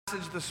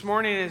This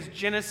morning is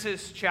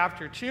Genesis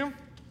chapter 2.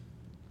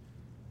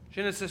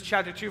 Genesis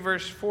chapter 2,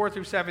 verse 4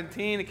 through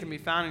 17. It can be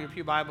found in your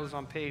pew Bibles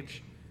on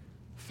page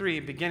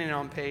 3, beginning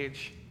on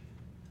page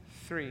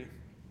 3.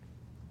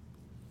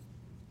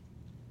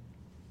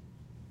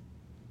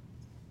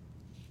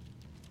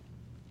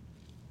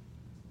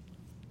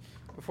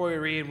 Before we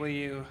read, will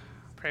you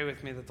pray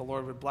with me that the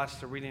Lord would bless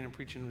the reading and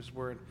preaching of His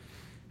Word?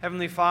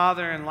 Heavenly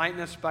Father,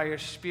 enlighten us by your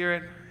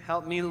Spirit.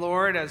 Help me,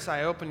 Lord, as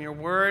I open your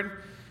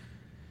Word.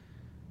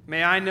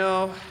 May I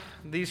know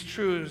these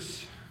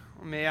truths.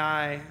 May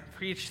I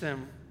preach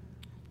them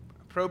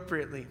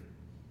appropriately,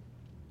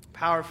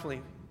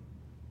 powerfully,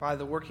 by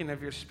the working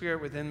of your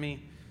Spirit within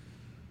me.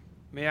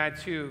 May I,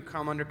 too,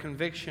 come under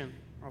conviction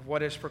of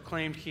what is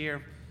proclaimed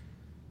here.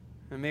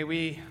 And may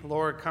we,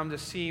 Lord, come to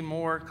see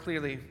more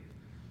clearly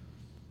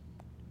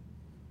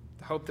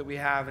the hope that we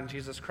have in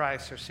Jesus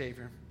Christ, our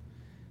Savior.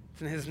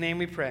 It's in His name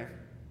we pray.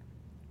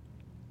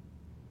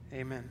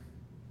 Amen.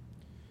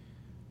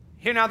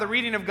 Hear now the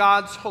reading of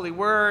God's holy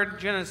word,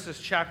 Genesis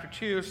chapter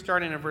 2,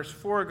 starting at verse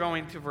 4,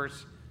 going to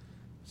verse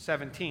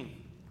 17.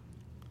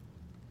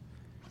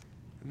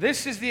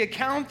 This is the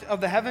account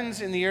of the heavens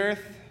and the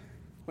earth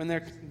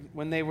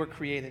when they were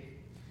created.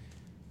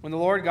 When the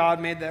Lord God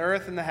made the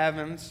earth and the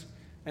heavens,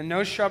 and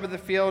no shrub of the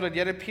field had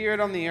yet appeared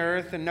on the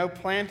earth, and no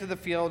plant of the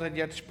field had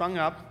yet sprung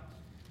up,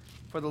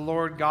 for the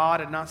Lord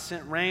God had not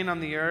sent rain on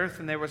the earth,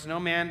 and there was no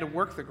man to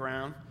work the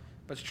ground,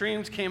 but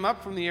streams came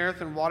up from the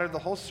earth and watered the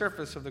whole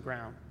surface of the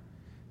ground.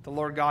 The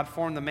Lord God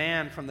formed the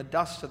man from the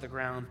dust of the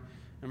ground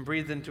and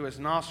breathed into his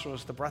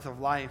nostrils the breath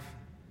of life,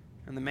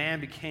 and the man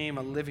became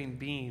a living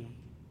being.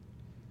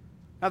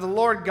 Now the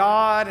Lord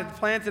God had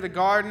planted a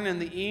garden in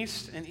the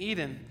east in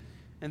Eden,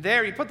 and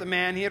there he put the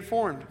man he had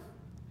formed.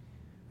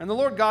 And the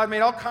Lord God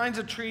made all kinds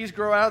of trees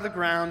grow out of the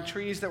ground,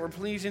 trees that were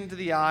pleasing to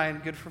the eye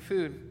and good for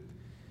food.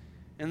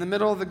 In the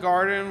middle of the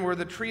garden were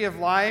the tree of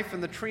life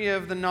and the tree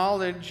of the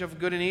knowledge of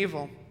good and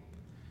evil.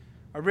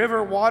 A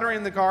river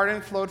watering the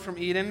garden flowed from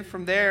Eden.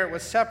 From there it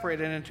was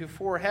separated into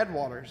 4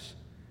 headwaters.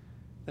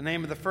 The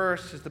name of the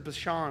first is the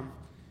Bashan.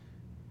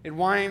 It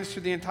winds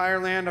through the entire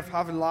land of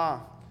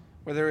Havilah,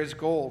 where there is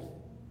gold.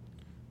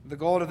 The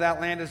gold of that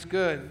land is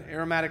good.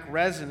 Aromatic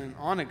resin and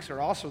onyx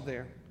are also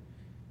there.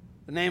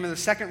 The name of the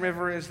second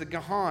river is the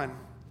Gihon.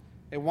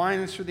 It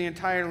winds through the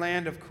entire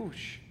land of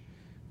Cush.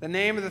 The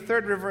name of the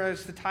third river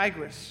is the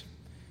Tigris.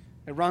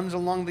 It runs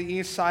along the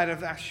east side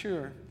of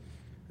Ashur.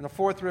 And the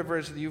fourth river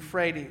is the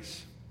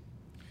Euphrates.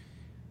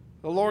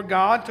 The Lord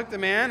God took the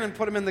man and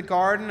put him in the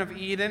garden of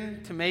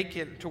Eden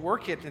to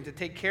work it, and to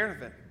take care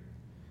of it.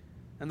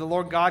 And the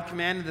Lord God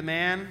commanded the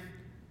man,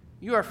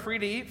 "You are free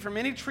to eat from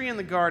any tree in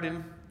the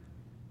garden,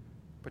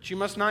 but you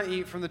must not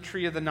eat from the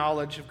tree of the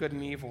knowledge of good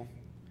and evil.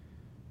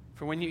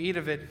 For when you eat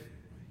of it,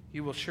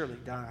 you will surely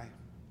die."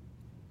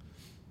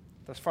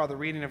 Thus far the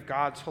reading of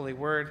God's holy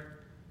word.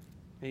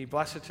 May He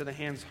bless it to the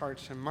hands,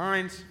 hearts, and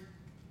minds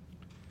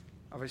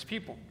of His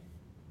people.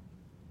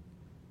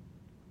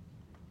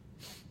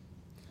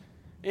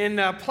 In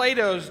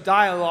Plato's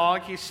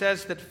dialogue, he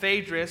says that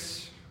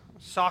Phaedrus,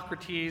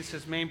 Socrates,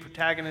 his main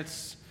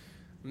protagonist's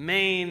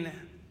main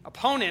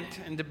opponent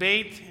in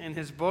debate in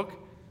his book,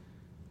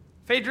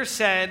 Phaedrus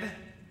said,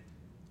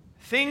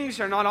 "Things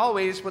are not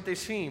always what they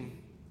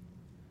seem.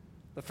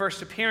 The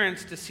first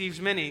appearance deceives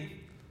many.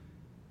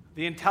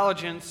 The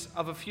intelligence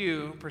of a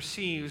few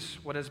perceives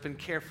what has been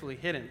carefully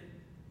hidden."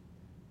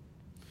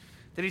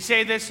 Did he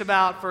say this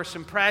about first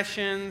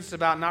impressions,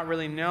 about not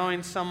really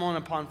knowing someone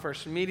upon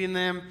first meeting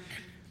them?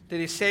 Did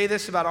he say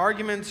this about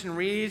arguments and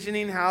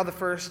reasoning, how the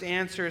first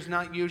answer is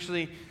not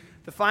usually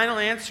the final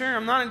answer?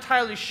 I'm not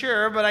entirely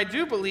sure, but I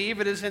do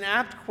believe it is an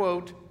apt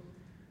quote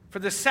for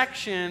the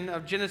section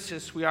of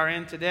Genesis we are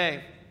in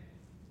today.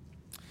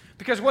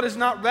 Because what is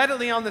not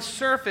readily on the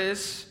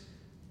surface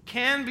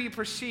can be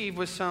perceived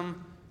with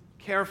some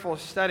careful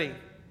study.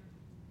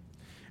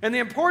 And the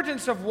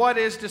importance of what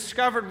is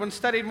discovered when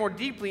studied more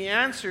deeply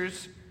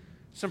answers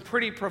some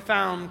pretty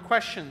profound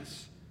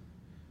questions.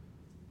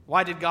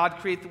 Why did God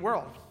create the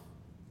world?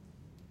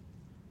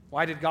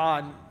 Why did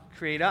God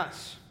create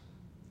us?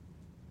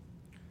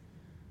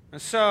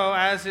 And so,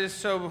 as is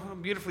so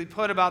beautifully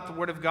put about the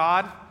Word of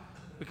God,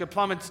 we could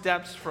plumb its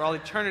depths for all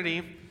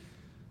eternity.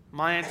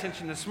 My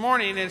intention this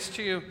morning is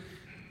to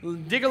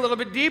dig a little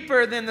bit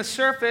deeper than the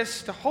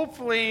surface to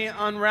hopefully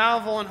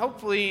unravel and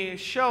hopefully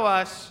show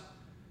us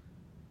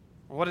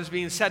what is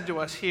being said to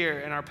us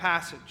here in our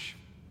passage.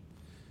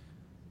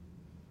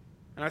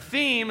 And our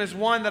theme is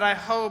one that I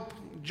hope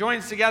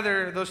joins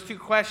together those two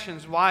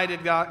questions. Why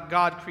did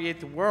God create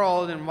the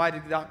world, and why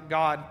did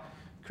God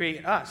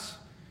create us?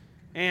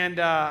 And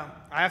I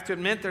have to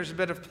admit there's a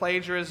bit of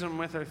plagiarism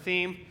with our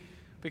theme,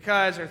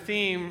 because our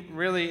theme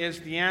really is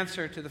the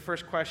answer to the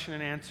first question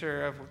and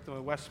answer of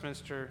the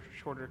Westminster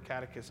Shorter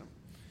Catechism.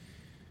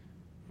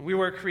 We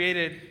were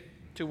created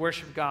to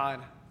worship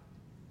God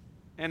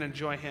and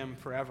enjoy Him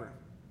forever.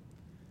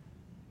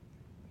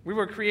 We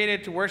were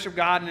created to worship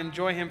God and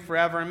enjoy Him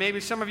forever. And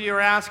maybe some of you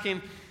are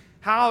asking,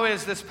 how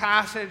is this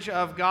passage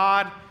of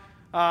God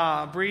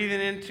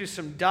breathing into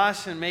some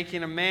dust and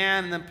making a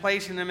man, and then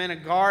placing him in a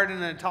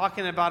garden and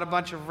talking about a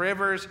bunch of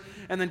rivers,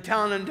 and then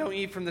telling him, don't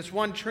eat from this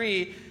one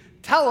tree,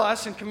 tell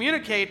us and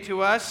communicate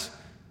to us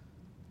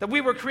that we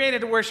were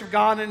created to worship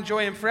God and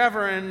enjoy Him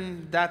forever,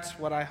 and that's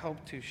what I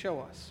hope to show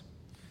us.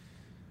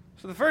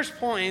 So the first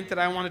point that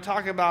I want to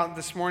talk about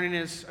this morning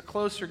is a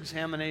closer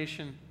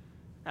examination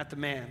at the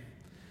man.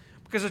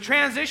 Because the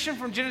transition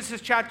from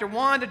Genesis chapter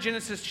 1 to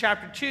Genesis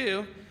chapter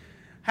 2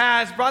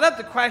 has brought up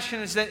the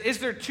question is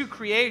there two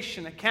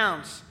creation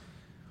accounts?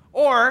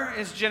 Or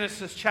is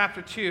Genesis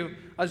chapter 2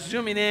 a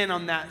zooming in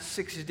on that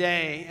sixth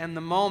day and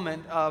the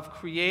moment of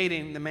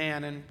creating the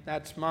man? And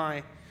that's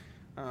my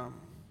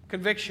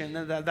conviction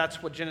that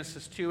that's what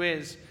Genesis 2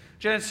 is.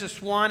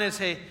 Genesis 1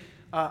 is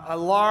a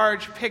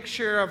large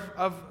picture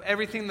of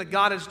everything that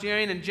God is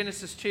doing. In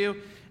Genesis 2,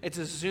 it's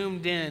a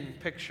zoomed in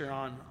picture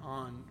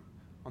on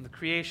the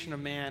creation of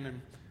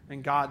man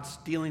and God's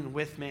dealing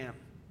with man.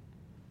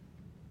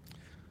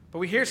 But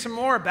we hear some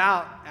more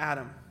about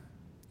Adam.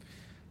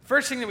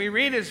 First thing that we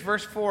read is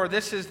verse 4.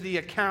 This is the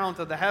account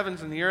of the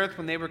heavens and the earth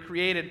when they were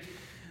created.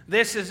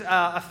 This is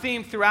a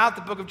theme throughout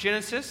the book of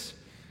Genesis.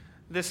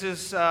 This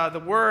is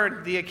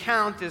the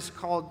account is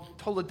called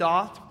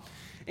Toledoth.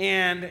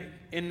 And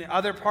in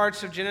other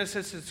parts of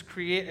Genesis, it's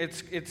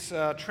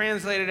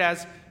translated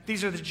as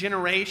these are the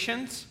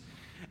generations.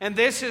 And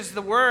this is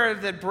the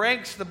word that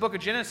breaks the book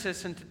of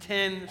Genesis into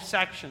 10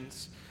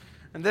 sections.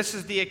 And this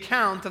is the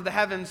account of the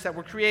heavens that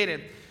were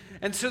created.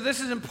 And so this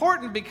is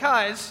important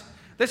because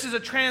this is a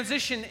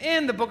transition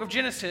in the book of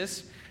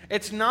Genesis.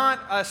 It's not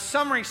a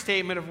summary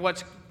statement of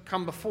what's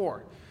come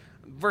before.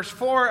 Verse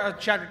 4 of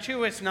chapter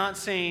 2, it's not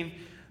saying,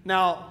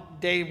 now,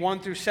 day 1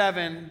 through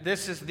 7,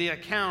 this is the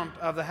account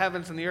of the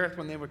heavens and the earth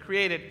when they were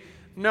created.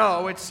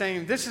 No, it's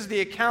saying this is the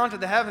account of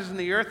the heavens and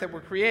the earth that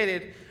were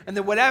created, and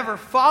that whatever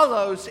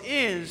follows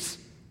is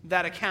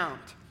that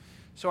account.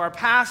 So our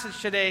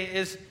passage today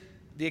is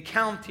the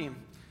accounting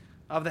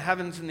of the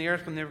heavens and the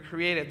earth when they were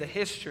created, the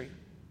history.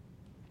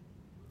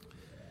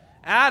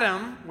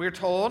 Adam, we're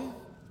told,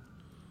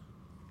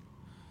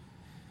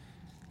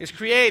 is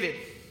created.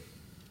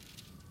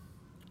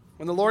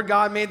 When the Lord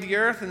God made the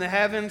earth and the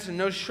heavens, and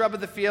no shrub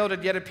of the field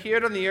had yet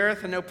appeared on the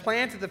earth, and no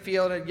plant of the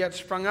field had yet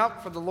sprung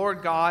up, for the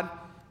Lord God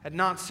had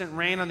not sent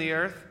rain on the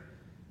earth,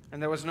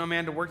 and there was no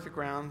man to work the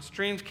ground.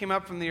 Streams came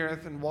up from the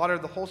earth and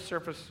watered the whole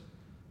surface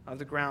of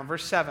the ground.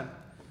 Verse 7,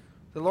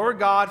 the Lord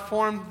God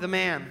formed the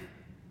man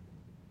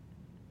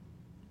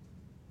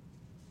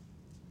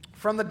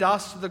from the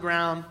dust of the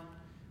ground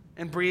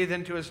and breathed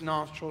into his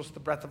nostrils the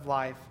breath of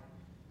life,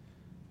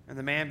 and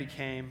the man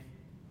became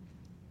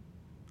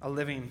a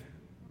living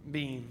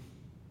being.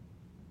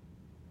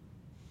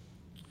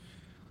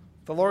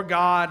 The Lord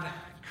God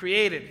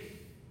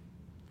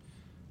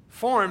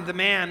formed the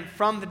man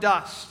from the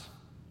dust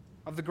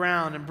of the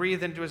ground and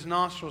breathed into his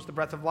nostrils the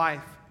breath of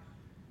life,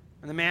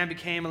 and the man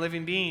became a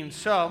living being.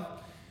 So,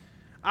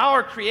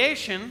 our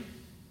creation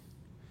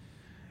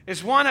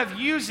is one of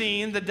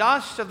using the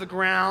dust of the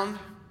ground,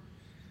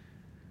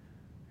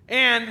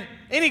 and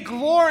any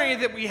glory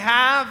that we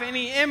have,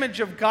 any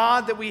image of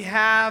God that we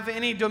have,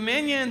 any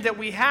dominion that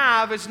we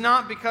have is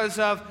not because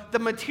of the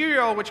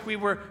material which we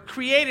were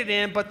created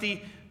in, but the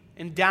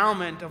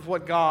endowment of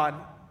what God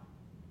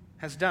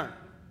has done.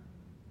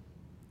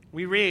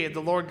 We read,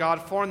 the Lord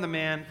God formed the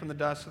man from the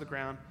dust of the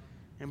ground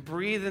and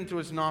breathed into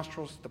his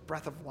nostrils the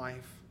breath of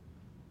life.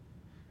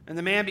 And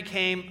the man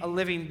became a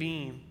living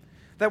being.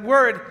 That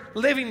word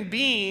living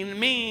being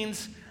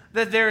means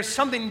that there's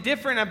something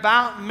different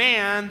about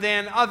man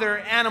than other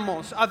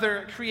animals,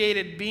 other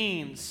created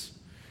beings.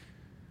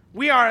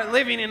 We are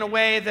living in a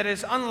way that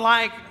is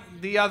unlike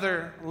the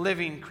other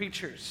living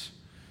creatures.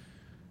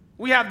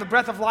 We have the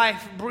breath of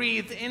life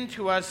breathed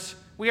into us.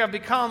 We have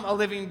become a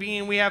living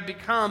being. We have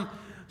become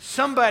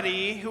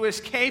somebody who is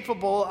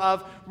capable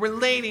of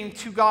relating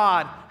to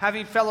God,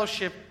 having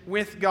fellowship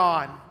with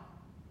God.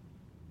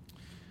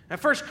 In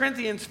 1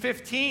 Corinthians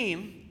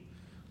 15,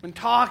 when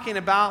talking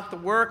about the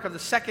work of the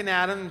second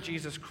Adam,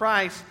 Jesus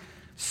Christ,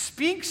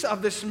 speaks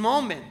of this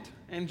moment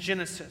in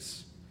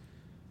Genesis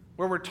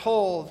where we're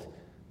told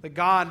that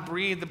God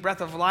breathed the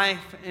breath of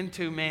life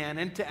into man,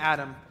 into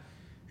Adam,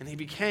 and he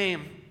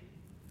became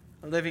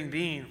a living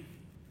being.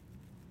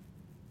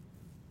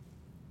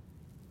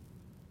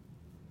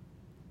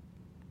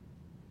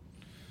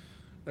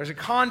 There's a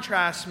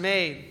contrast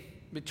made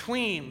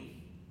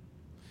between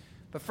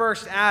the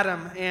first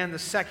Adam and the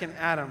second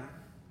Adam.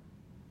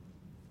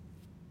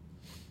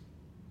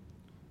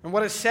 And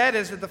what is said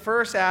is that the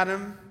first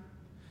Adam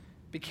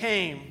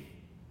became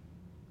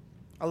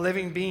a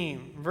living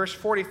being. Verse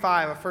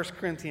 45 of 1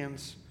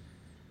 Corinthians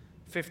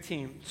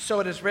 15. So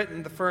it is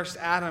written, the first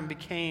Adam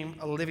became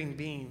a living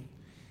being.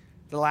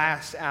 The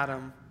last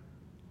Adam,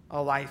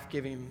 a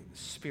life-giving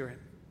spirit.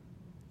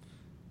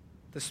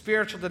 The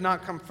spiritual did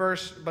not come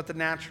first, but the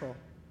natural.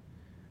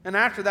 And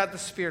after that, the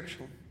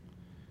spiritual.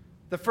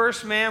 The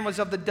first man was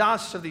of the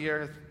dust of the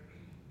earth,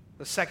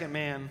 the second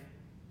man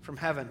from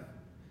heaven.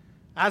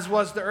 As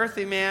was the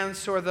earthly man,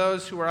 so are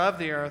those who are of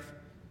the earth.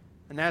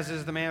 And as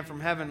is the man from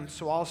heaven,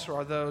 so also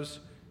are those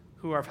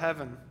who are of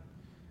heaven.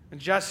 And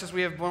just as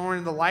we have borne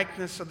in the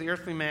likeness of the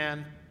earthly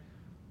man,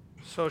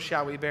 so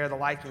shall we bear the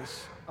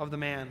likeness of the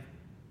man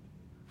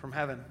from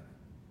heaven.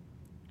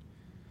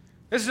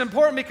 This is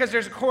important because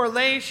there's a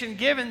correlation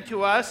given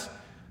to us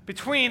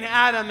between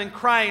Adam and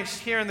Christ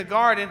here in the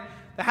garden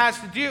that has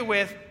to do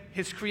with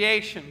his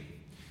creation.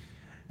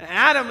 And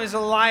Adam is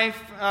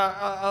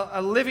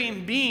a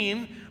living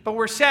being, but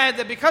we're said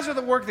that because of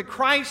the work that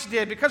Christ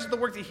did, because of the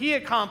work that he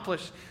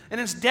accomplished, and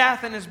his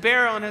death and his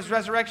burial and his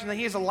resurrection, that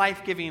he is a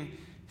life-giving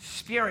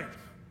spirit.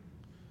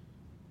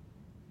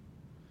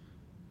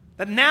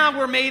 That now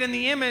we're made in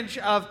the image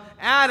of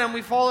Adam,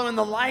 we follow in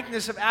the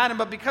likeness of Adam,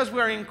 but because we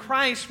are in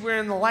Christ, we're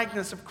in the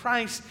likeness of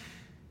Christ,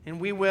 and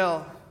we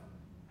will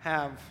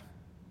have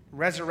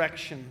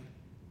resurrection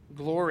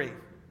glory.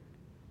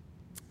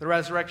 The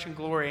resurrection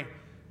glory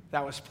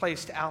that was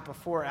placed out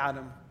before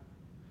Adam.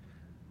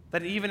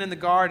 That even in the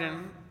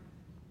garden,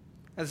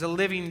 as a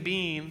living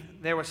being,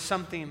 there was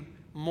something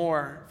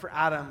more for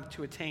Adam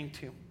to attain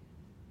to.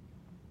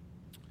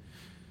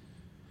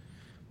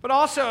 But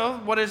also,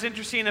 what is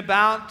interesting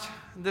about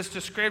this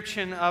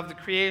description of the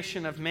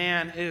creation of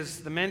man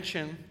is the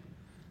mention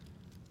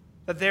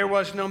that there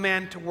was no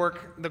man to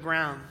work the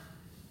ground.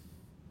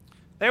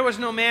 There was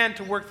no man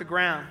to work the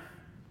ground.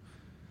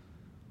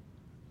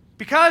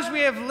 Because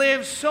we have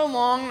lived so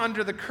long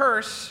under the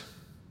curse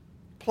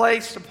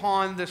placed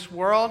upon this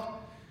world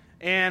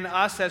and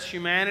us as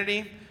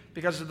humanity,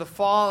 because of the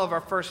fall of our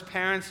first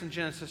parents in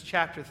Genesis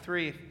chapter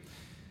 3,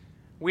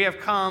 we have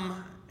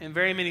come in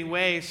very many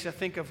ways to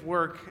think of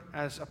work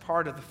as a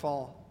part of the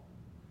fall.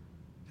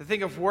 To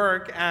think of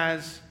work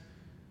as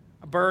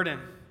a burden.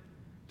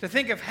 To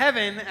think of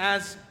heaven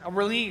as a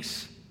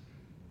release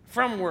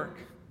from work.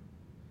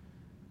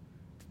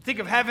 To think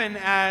of heaven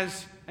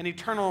as an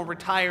eternal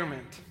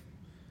retirement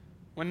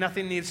when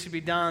nothing needs to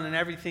be done and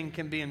everything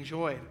can be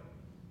enjoyed.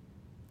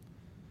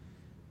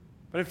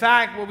 But in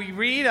fact, what we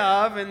read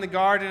of in the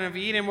Garden of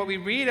Eden, what we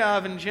read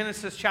of in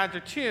Genesis chapter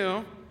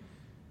 2,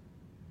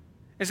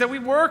 is that we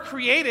were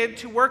created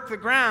to work the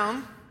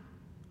ground,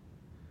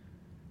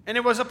 and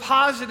it was a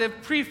positive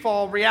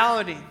pre-fall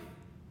reality.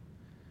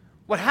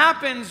 What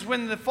happens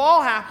when the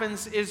fall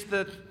happens is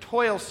the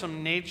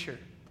toilsome nature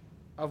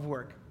of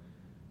work,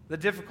 the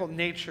difficult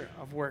nature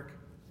of work.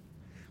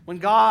 When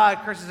God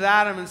curses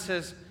Adam and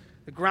says,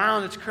 the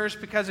ground is cursed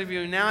because of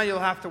you, now you'll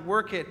have to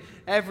work it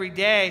every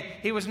day.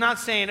 He was not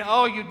saying,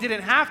 oh, you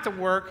didn't have to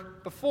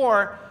work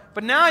before,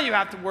 but now you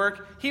have to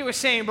work. He was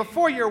saying,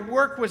 before your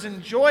work was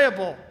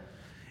enjoyable.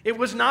 It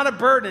was not a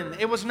burden.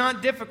 It was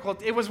not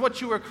difficult. It was what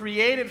you were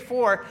created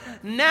for.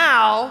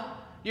 Now,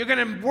 you're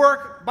going to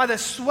work by the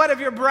sweat of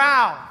your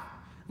brow.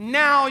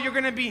 Now, you're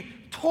going to be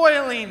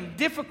toiling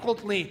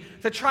difficultly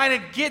to try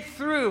to get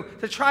through,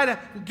 to try to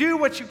do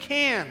what you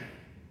can.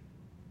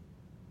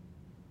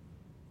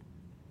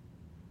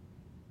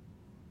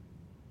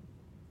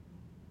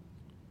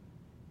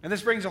 And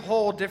this brings a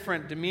whole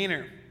different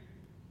demeanor,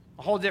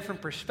 a whole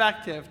different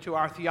perspective to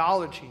our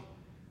theology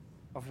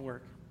of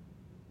work.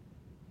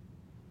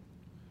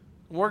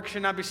 Work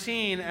should not be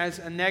seen as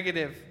a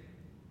negative.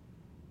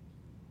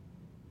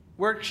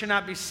 Work should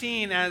not be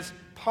seen as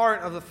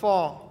part of the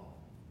fall.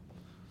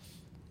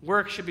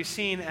 Work should be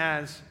seen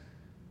as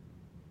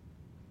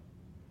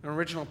an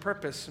original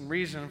purpose and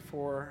reason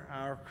for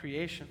our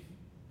creation.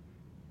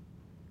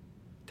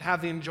 To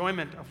have the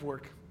enjoyment of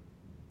work.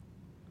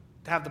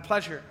 To have the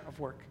pleasure of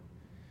work.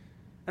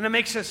 And it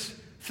makes us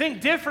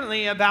think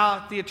differently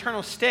about the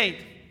eternal state.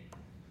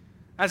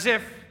 As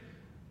if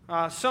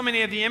so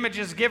many of the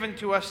images given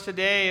to us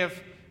today of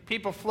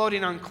people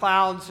floating on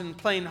clouds and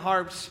playing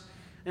harps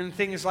and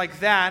things like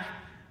that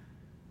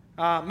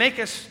make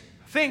us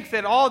think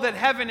that all that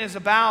heaven is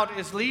about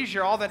is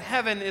leisure. All that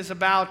heaven is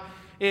about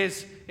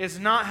is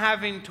not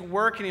having to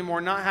work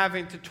anymore, not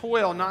having to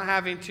toil, not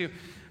having to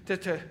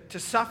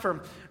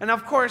suffer. And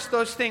of course,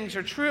 those things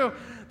are true.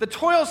 The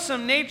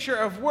toilsome nature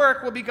of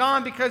work will be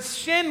gone because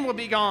sin will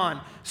be gone.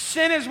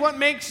 Sin is what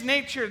makes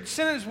nature,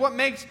 sin is what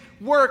makes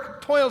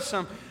work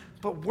toilsome.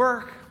 But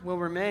work will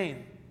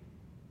remain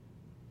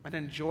an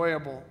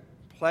enjoyable,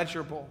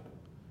 pleasurable,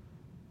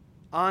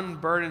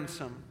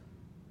 unburdensome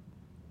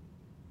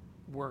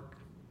work.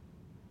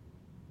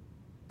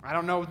 I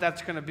don't know what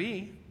that's going to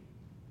be.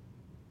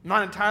 I'm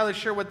not entirely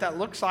sure what that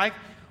looks like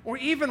or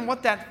even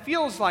what that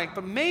feels like,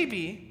 but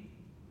maybe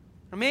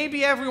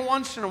every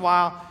once in a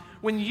while,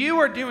 when you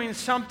are doing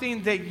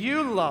something that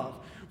you love,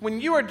 when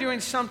you are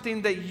doing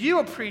something that you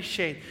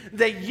appreciate,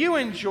 that you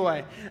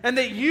enjoy, and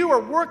that you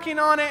are working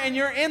on it and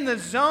you're in the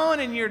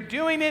zone and you're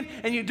doing it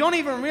and you don't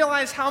even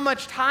realize how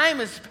much time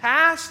has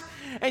passed,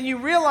 and you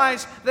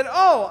realize that,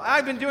 oh,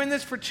 I've been doing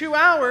this for 2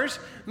 hours,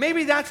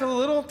 maybe that's a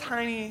little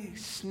tiny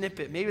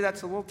snippet, maybe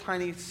that's a little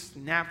tiny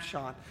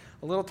snapshot,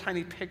 a little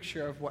tiny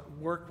picture of what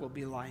work will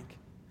be like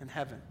in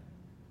heaven.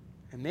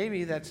 And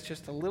maybe that's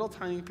just a little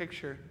tiny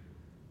picture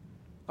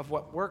of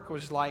what work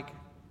was like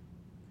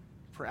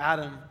for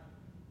Adam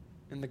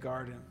in the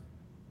garden,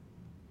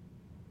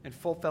 in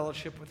full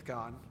fellowship with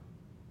God,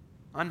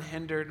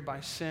 unhindered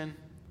by sin.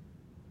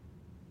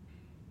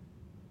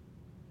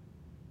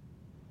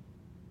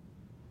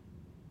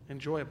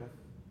 Enjoyable.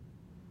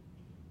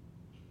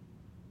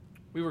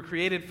 We were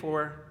created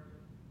for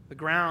the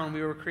ground.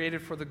 We were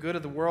created for the good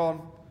of the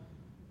world.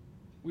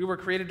 We were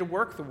created to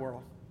work the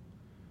world.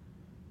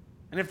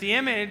 And if the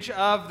image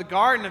of the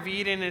Garden of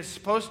Eden is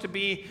supposed to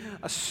be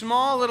a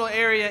small little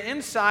area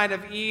inside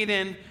of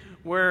Eden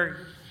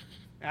where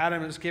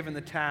Adam is given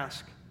the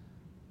task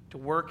to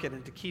work it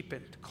and to keep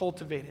it, to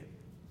cultivate it.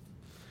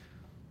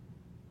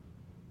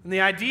 And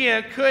the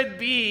idea could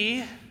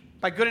be,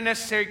 by good and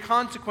necessary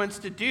consequence,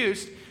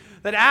 deduced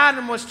that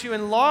Adam was to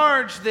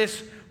enlarge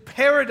this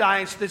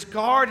paradise, this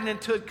garden,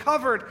 until it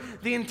covered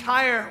the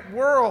entire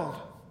world.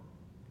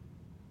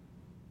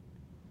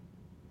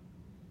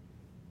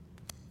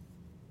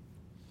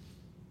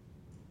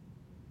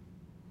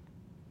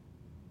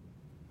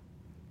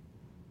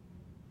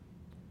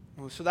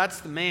 So that's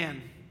the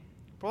man.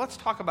 But let's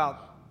talk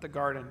about the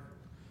garden.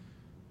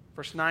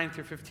 Verse 9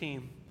 through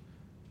 15.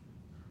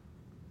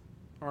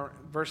 Or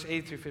verse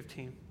 8 through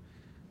 15.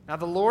 Now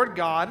the Lord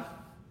God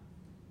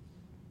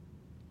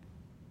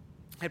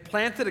had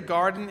planted a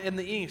garden in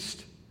the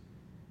east,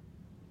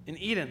 in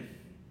Eden.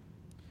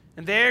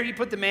 And there he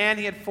put the man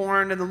he had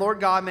formed, and the Lord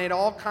God made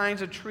all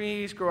kinds of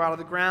trees grow out of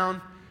the ground,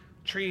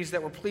 trees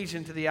that were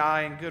pleasing to the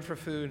eye and good for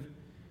food.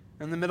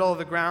 In the middle of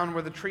the ground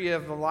were the tree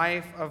of the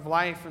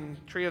life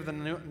and tree of the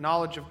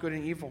knowledge of good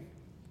and evil.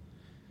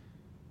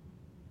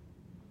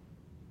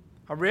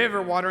 A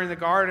river watering the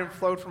garden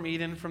flowed from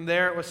Eden. From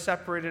there it was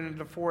separated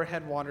into 4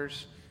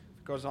 headwaters.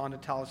 It goes on to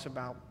tell us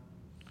about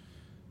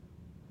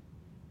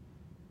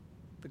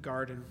the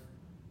garden.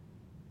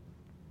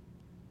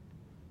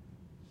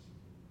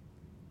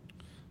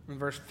 In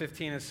verse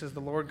 15 it says,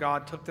 the Lord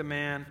God took the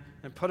man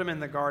and put him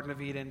in the Garden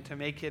of Eden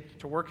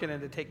to work it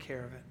and to take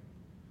care of it.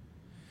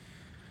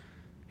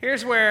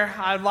 Here's where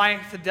I'd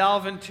like to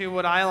delve into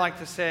what I like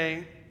to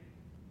say,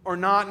 or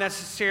not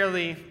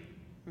necessarily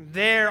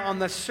there on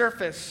the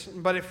surface,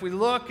 but if we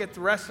look at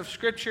the rest of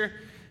Scripture,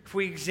 if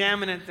we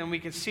examine it, then we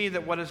can see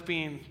that what is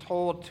being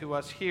told to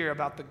us here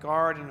about the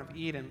Garden of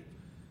Eden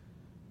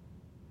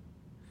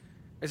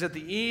is that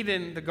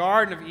the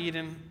Garden of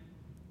Eden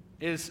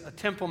is a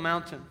temple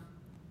mountain.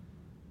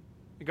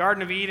 The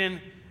Garden of Eden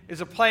is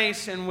a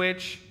place in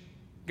which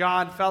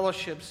God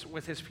fellowships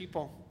with his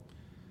people.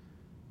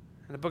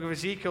 In the book of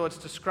Ezekiel, it's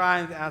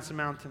described as a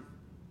mountain.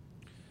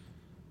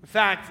 In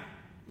fact,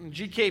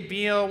 G.K.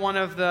 Beale, one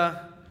of the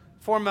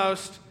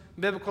foremost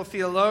biblical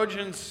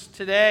theologians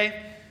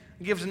today,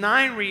 gives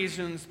 9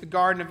 reasons the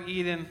Garden of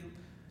Eden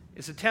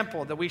is a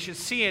temple, that we should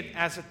see it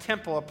as a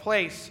temple, a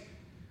place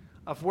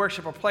of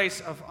worship, a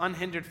place of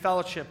unhindered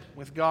fellowship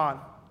with God.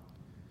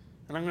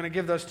 And I'm going to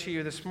give those to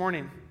you this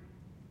morning.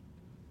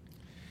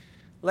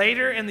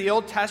 Later in the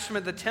Old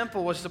Testament, the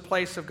temple was the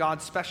place of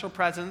God's special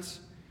presence,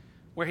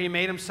 where he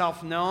made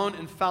himself known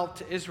and felt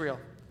to Israel.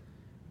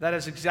 That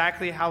is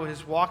exactly how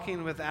his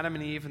walking with Adam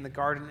and Eve in the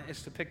garden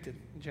is depicted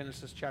in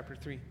Genesis chapter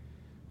 3,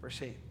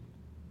 verse 8.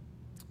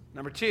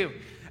 Number 2,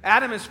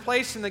 Adam is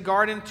placed in the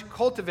garden to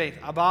cultivate,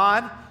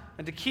 abad,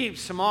 and to keep,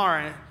 samar,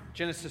 in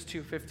Genesis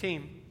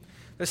 2:15.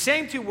 The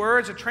same 2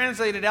 words are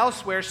translated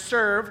elsewhere,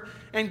 serve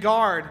and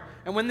guard.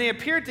 And when they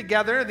appear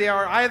together, they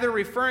are either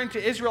referring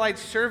to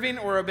Israelites serving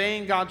or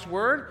obeying God's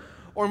word,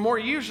 or more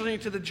usually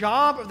to the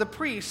job of the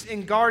priest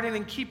in guarding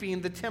and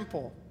keeping the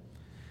temple.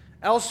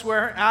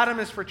 Elsewhere, Adam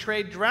is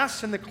portrayed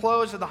dressed in the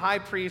clothes of the high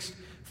priest,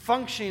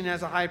 functioning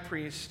as a high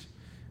priest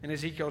in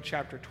Ezekiel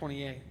chapter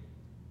 28.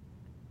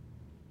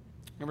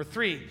 Number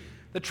 3,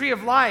 the tree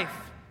of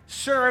life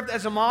served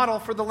as a model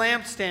for the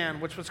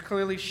lampstand, which was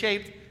clearly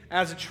shaped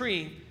as a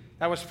tree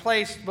that was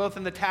placed both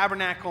in the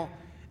tabernacle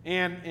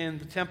and in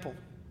the temple.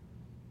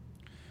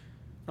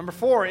 Number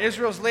 4,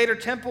 Israel's later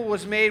temple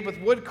was made with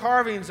wood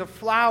carvings of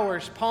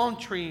flowers, palm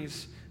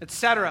trees,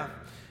 etc.,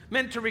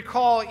 meant to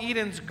recall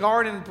Eden's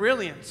garden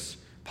brilliance.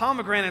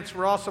 Pomegranates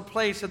were also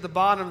placed at the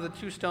bottom of the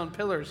 2 stone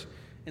pillars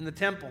in the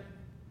temple.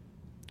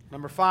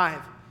 Number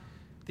 5,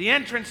 the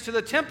entrance to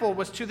the temple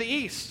was to the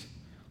east,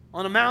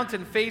 on a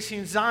mountain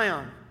facing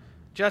Zion,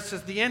 just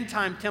as the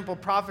end-time temple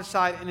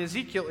prophesied in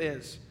Ezekiel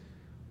is.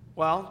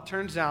 Well,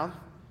 turns out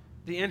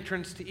the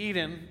entrance to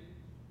Eden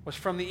was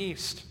from the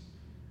east,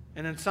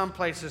 and in some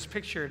places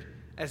pictured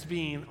as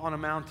being on a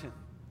mountain.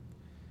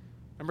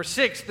 Number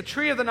 6, the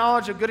tree of the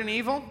knowledge of good and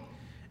evil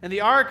and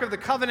the Ark of the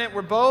Covenant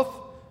were both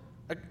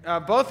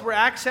were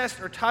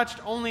accessed or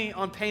touched only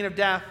on pain of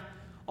death.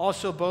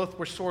 Also, both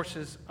were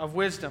sources of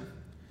wisdom.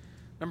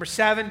 Number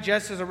 7,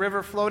 just as a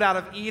river flowed out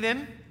of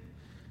Eden,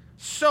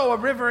 so a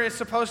river is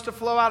supposed to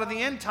flow out of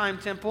the end-time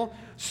temple,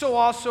 so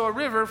also a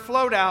river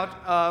flowed out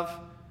of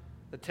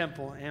the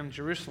temple and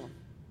Jerusalem.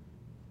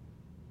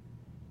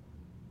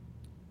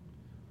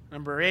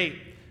 Number 8,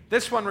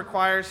 this one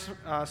requires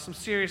some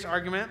serious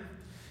argument.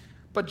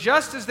 But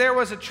just as there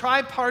was a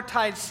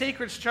tripartite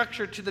sacred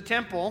structure to the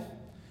temple,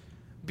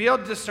 Beale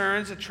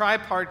discerns a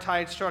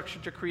tripartite structure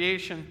to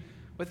creation,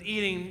 with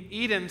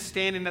Eden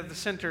standing at the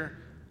center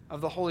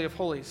of the Holy of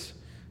Holies.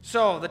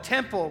 So the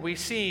temple, we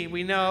see,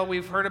 we know,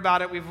 we've heard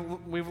about it,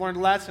 we've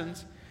learned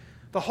lessons.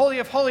 The Holy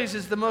of Holies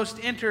is the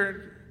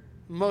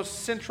most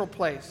central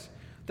place.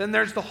 Then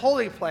there's the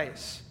holy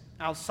place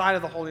outside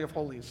of the Holy of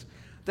Holies.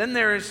 Then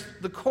there is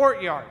the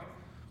courtyard.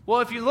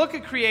 Well, if you look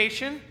at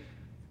creation,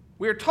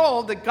 we are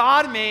told that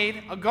God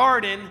made a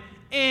garden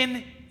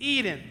in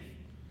Eden.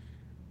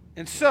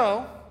 And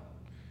so,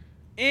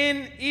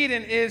 in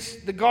Eden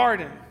is the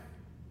garden.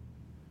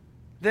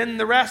 Then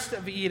the rest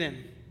of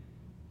Eden.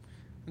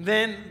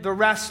 Then the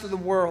rest of the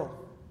world.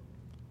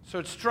 So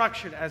it's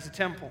structured as a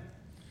temple.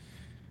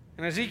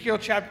 And Ezekiel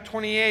chapter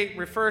 28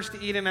 refers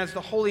to Eden as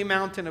the holy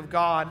mountain of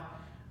God,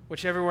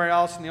 which everywhere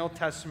else in the Old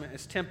Testament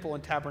is temple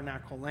and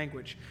tabernacle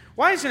language.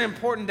 Why is it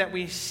important that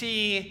we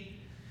see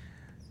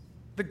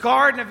the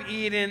Garden of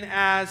Eden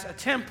as a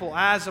temple,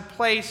 as a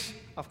place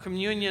of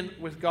communion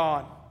with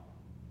God?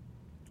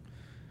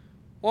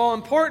 Well,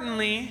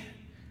 importantly,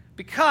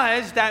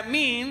 because that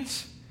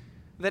means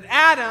that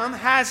Adam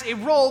has a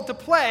role to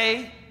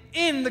play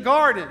in the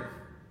garden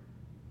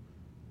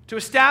to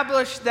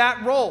establish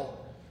that role.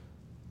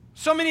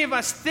 So many of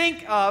us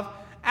think of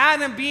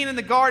Adam being in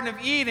the Garden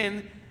of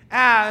Eden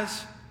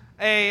as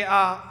a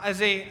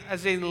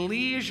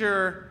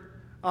leisure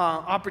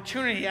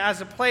opportunity, as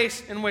a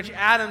place in which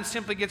Adam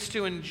simply gets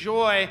to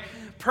enjoy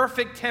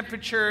perfect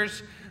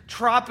temperatures,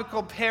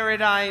 tropical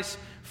paradise,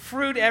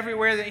 fruit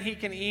everywhere that he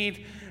can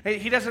eat.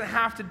 He doesn't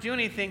have to do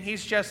anything.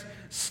 He's just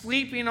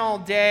sleeping all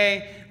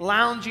day,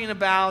 lounging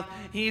about.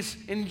 He's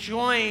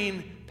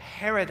enjoying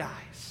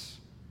paradise.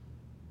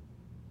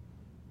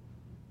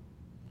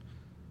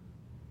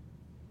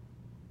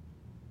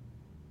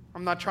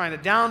 I'm not trying to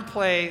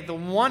downplay the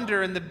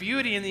wonder and the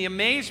beauty and the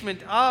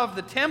amazement of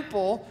the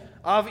temple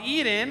of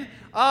Eden,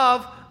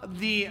 of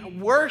the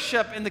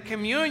worship and the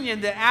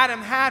communion that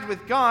Adam had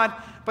with God,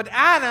 but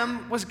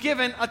Adam was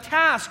given a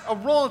task, a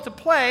role to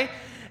play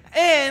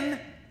in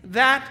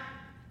that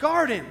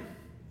garden.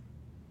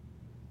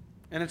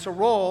 And it's a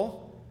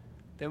role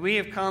that we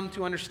have come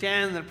to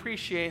understand and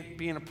appreciate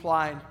being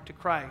applied to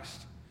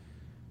Christ.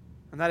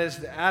 And that is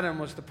that Adam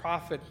was the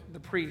prophet, the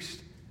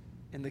priest,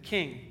 and the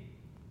king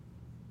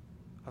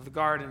of the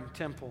garden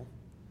temple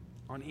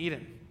on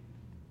Eden.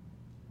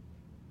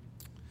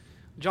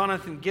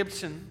 Jonathan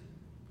Gibson,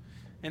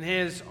 in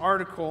his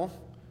article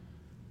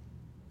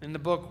in the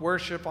book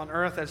Worship on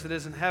Earth as It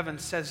Is in Heaven,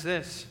 says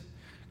this: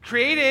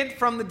 created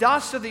from the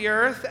dust of the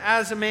earth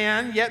as a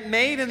man, yet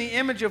made in the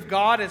image of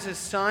God as his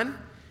son,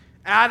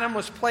 Adam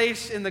was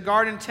placed in the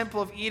garden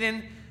temple of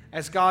Eden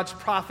as God's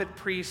prophet,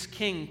 priest,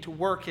 king, to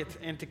work it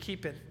and to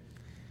keep it.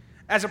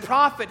 As a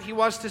prophet, he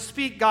was to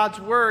speak God's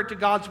word to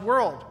God's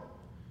world.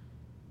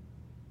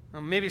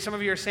 Maybe some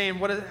of you are saying,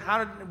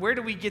 where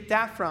do we get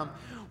that from?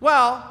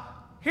 Well,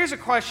 here's a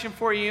question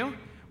for you.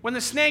 When the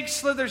snake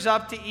slithers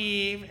up to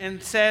Eve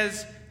and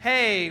says,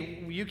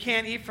 hey, you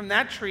can't eat from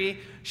that tree,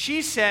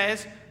 she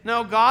says,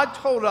 no, God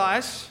told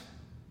us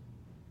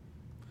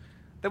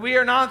that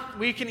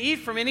we can eat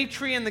from any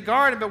tree in the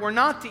garden, but we're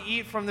not to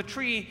eat from the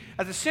tree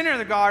at the center of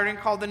the garden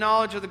called the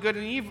knowledge of good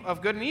and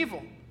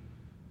evil.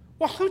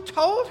 Well, who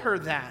told her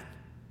that?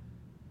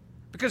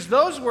 Because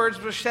those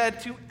words were said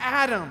to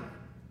Adam.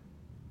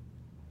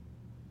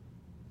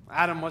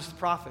 Adam was the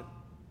prophet.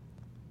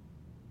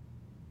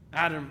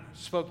 Adam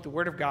spoke the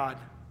word of God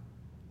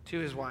to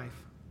his wife,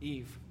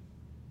 Eve.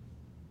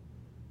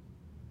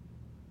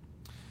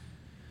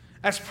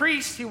 As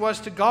priest, he was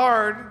to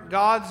guard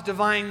God's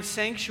divine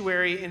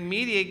sanctuary and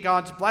mediate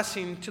God's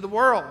blessing to the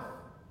world.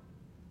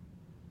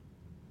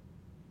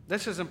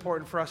 This is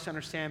important for us to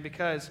understand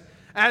because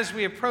as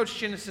we approach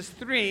Genesis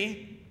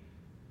 3,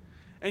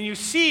 and you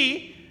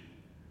see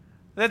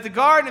that the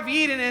Garden of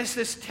Eden is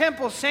this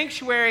temple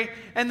sanctuary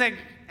and that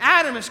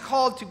Adam is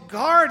called to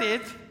guard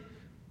it,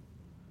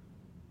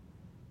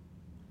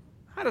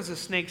 how does a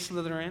snake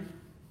slither in?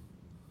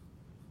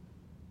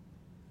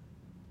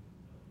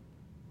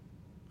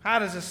 How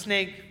does a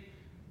snake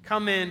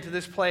come into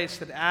this place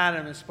that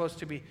Adam is supposed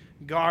to be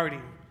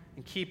guarding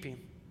and keeping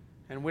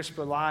and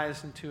whisper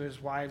lies into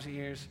his wife's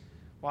ears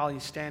while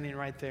he's standing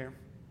right there?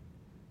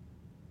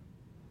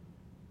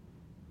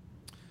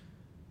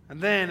 And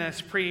then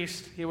as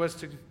priest, he was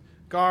to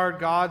guard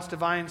God's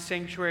divine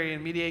sanctuary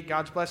and mediate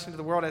God's blessing to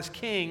the world. As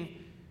king,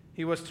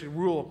 he was to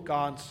rule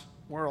God's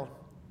world.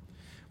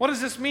 What does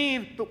this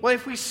mean? Well,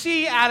 if we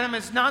see Adam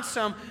as not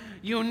some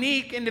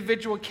unique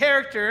individual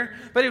character,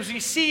 but if we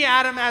see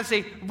Adam as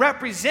a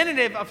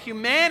representative of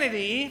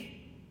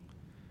humanity,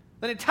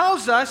 then it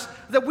tells us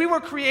that we were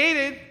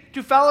created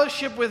to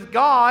fellowship with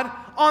God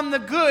on the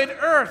good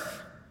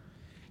earth.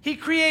 He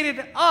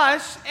created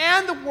us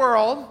and the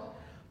world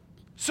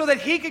so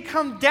that he could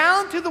come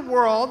down to the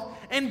world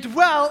and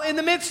dwell in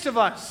the midst of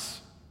us.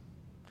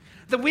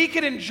 That we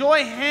could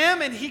enjoy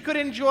him and he could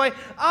enjoy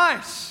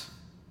us.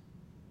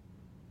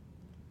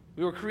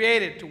 We were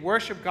created to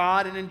worship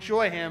God and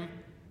enjoy him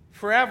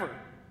forever.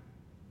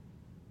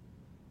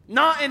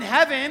 Not in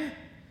heaven,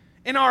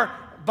 in our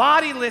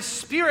bodiless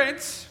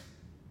spirits,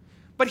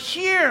 but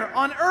here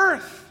on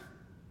earth.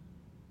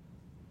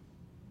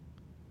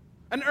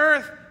 An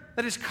earth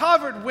that is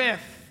covered with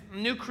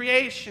new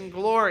creation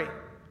glory.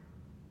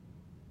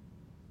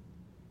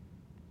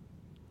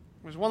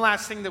 There's one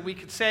last thing that we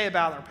could say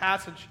about our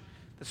passage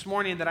this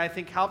morning that I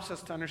think helps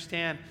us to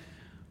understand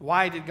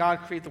why did God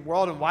create the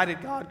world and why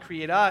did God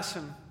create us.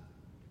 And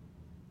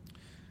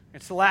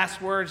it's the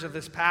last words of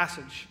this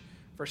passage,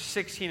 verse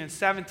 16 and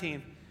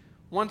 17.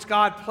 Once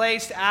God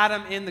placed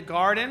Adam in the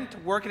garden to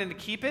work it and to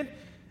keep it,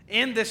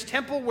 in this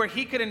temple where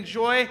he could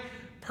enjoy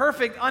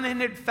perfect,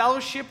 unhindered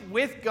fellowship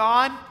with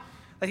God,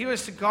 that he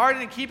was to guard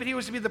it and keep it. He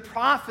was to be the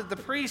prophet, the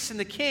priest, and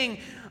the king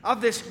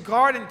of this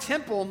garden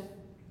temple.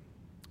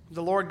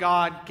 The Lord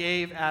God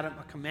gave Adam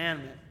a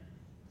commandment.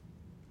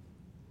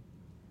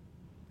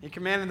 He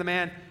commanded the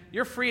man,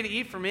 "You're free to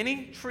eat from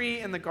any tree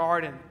in the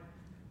garden,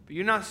 but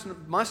you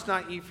must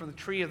not eat from the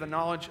tree of the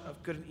knowledge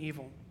of good and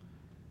evil.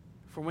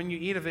 For when you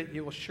eat of it,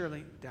 you will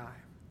surely die."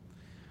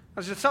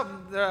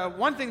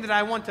 One thing that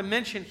I want to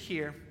mention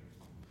here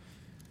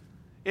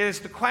is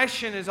the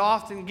question is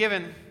often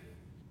given,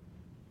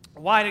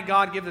 why did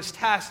God give this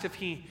test if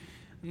he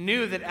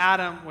knew that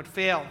Adam would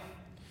fail?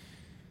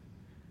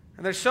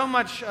 And there's so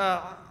much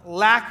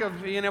lack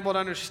of being able to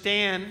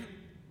understand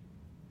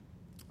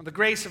the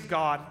grace of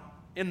God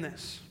in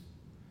this.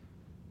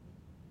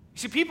 You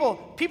see,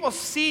 people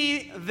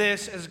see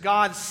this as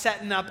God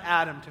setting up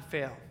Adam to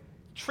fail,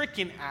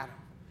 tricking Adam.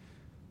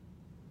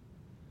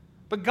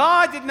 But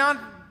God did not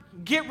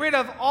get rid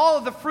of all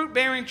of the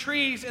fruit-bearing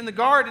trees in the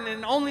garden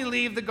and only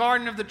leave the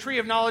garden of the tree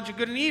of knowledge of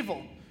good and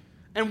evil,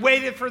 and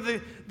waited for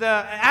the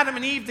Adam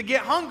and Eve to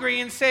get hungry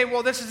and say,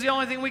 well, this is the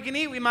only thing we can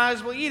eat, we might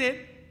as well eat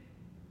it.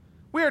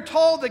 We are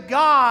told that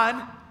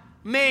God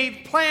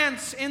made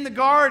plants in the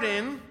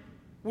garden,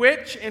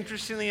 which,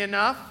 interestingly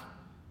enough,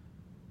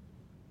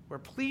 were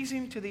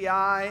pleasing to the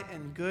eye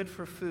and good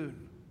for food.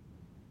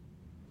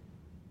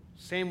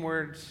 Same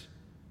words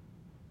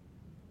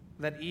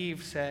that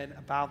Eve said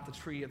about the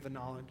tree of the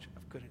knowledge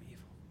of good and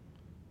evil.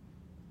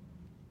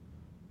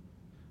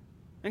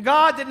 And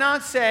God did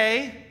not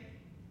say,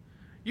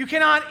 you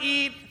cannot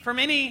eat from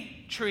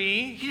any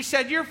tree. He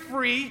said, you're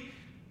free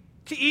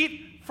to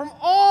eat from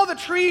all the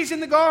trees in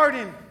the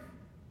garden,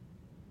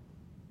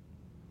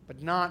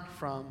 but not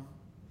from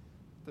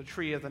the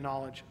tree of the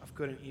knowledge of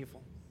good and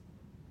evil.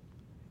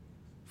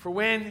 For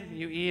when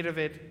you eat of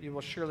it, you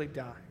will surely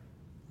die.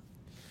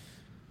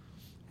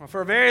 Well,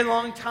 for a very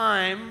long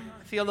time,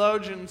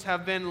 theologians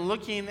have been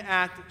looking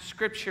at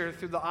Scripture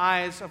through the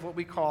eyes of what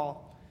we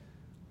call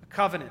a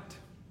covenant.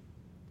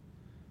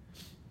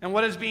 And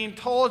what is being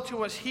told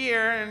to us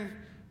here in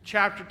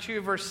chapter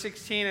 2, verse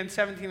 16 and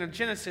 17 of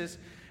Genesis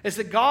is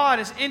that God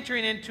is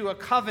entering into a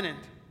covenant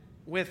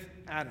with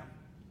Adam.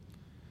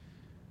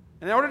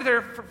 And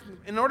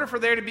in order for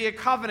there to be a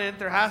covenant,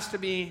 there has to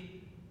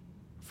be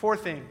four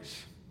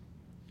things.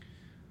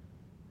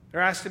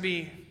 There has to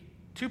be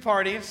two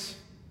parties,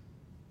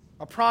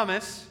 a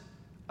promise,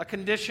 a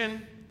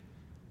condition,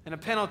 and a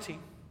penalty.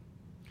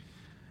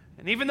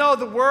 And even though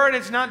the word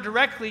is not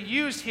directly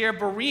used here,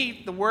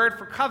 berit, the word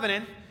for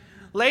covenant,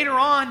 later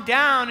on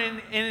down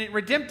in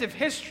redemptive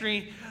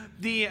history,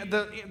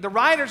 the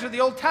writers of the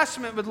Old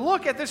Testament would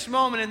look at this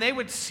moment and they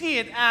would see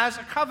it as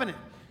a covenant.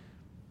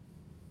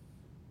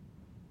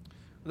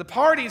 The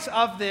parties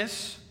of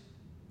this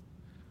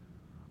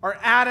are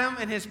Adam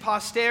and his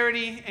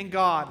posterity and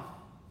God.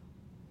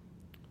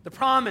 The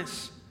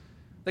promise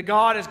that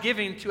God is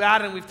giving to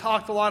Adam, we've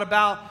talked a lot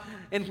about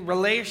in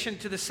relation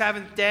to the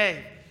seventh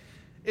day,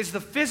 is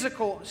the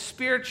physical,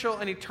 spiritual,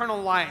 and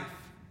eternal life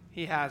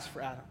he has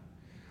for Adam.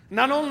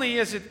 Not only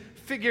is it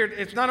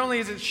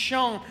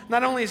shown,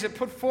 not only is it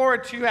put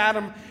forward to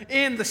Adam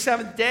in the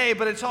seventh day,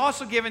 but it's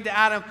also given to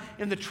Adam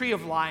in the tree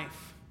of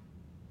life.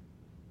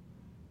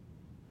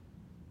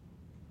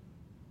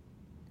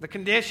 The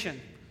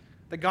condition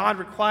that God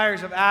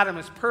requires of Adam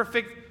is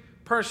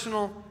perfect,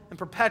 personal, and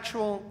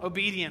perpetual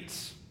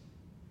obedience.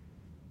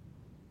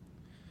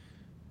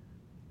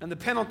 And the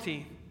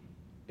penalty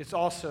is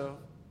also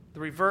the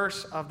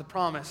reverse of the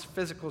promise,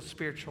 physical,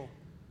 spiritual,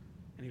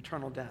 and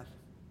eternal death.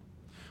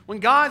 When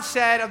God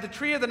said, of the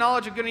tree of the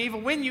knowledge of good and evil,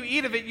 when you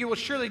eat of it, you will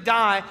surely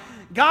die,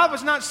 God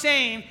was not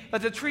saying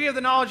that the tree of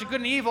the knowledge of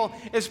good and evil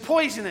is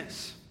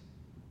poisonous.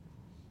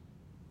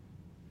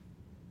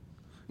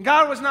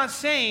 God was not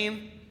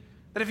saying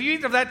that if you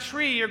eat of that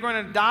tree, you're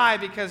going to die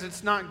because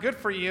it's not good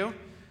for you.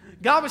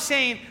 God was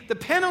saying the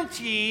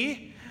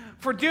penalty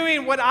for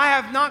doing what I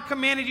have not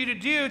commanded you to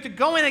do, to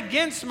going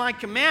against my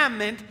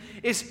commandment,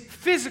 is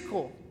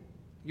physical.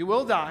 You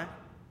will die.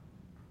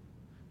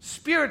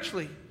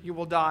 Spiritually, you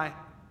will die.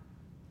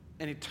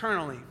 And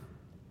eternally,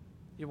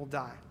 you will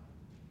die.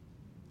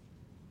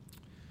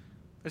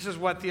 This is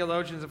what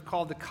theologians have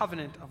called the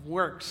covenant of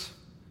works.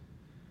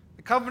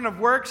 The covenant of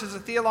works is a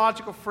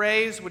theological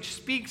phrase which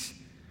speaks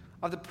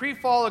of the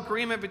pre-fall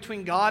agreement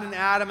between God and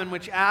Adam, in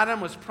which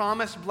Adam was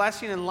promised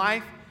blessing and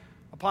life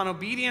upon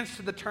obedience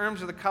to the terms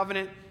of the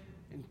covenant,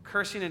 and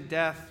cursing and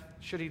death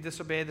should he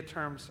disobey the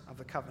terms of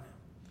the covenant.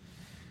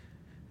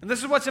 And this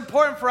is what's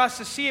important for us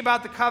to see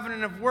about the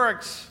covenant of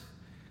works.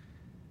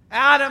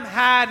 Adam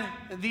had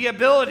the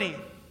ability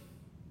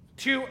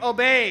to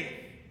obey.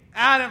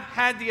 Adam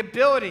had the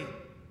ability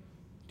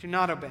to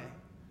not obey.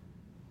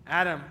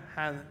 Adam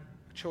had a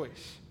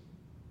choice.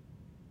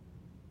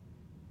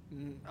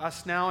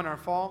 Us now in our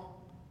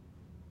fall,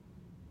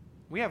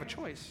 we have a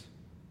choice.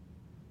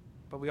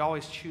 But we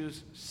always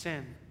choose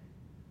sin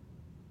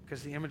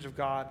because the image of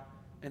God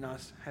in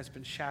us has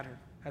been shattered,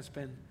 has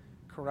been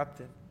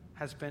corrupted,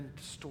 has been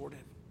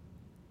distorted.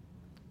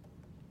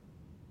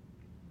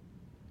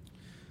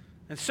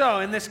 And so,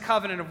 in this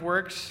covenant of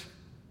works,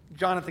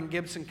 Jonathan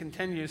Gibson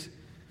continues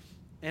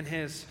in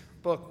his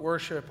book,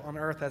 Worship on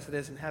Earth as It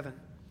Is in Heaven.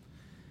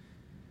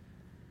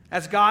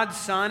 As God's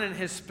son in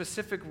his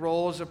specific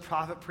roles of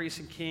prophet, priest,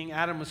 and king,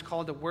 Adam was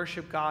called to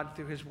worship God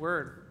through his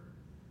word.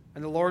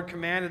 And the Lord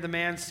commanded the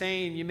man,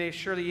 saying, "You may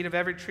surely eat of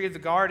every tree of the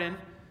garden,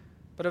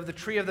 but of the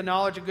tree of the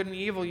knowledge of good and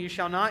evil you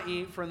shall not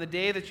eat, for in the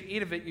day that you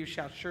eat of it you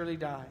shall surely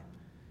die."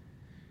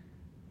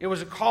 It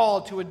was a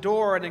call to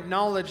adore and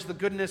acknowledge the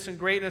goodness and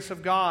greatness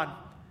of God.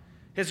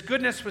 His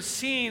goodness was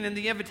seen in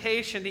the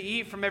invitation to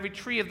eat from every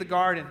tree of the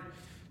garden,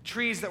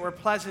 trees that were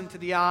pleasant to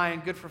the eye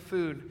and good for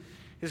food.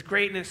 His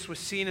greatness was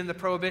seen in the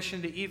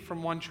prohibition to eat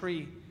from one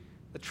tree,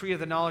 the tree of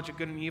the knowledge of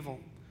good and evil,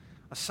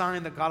 a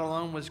sign that God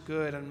alone was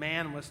good and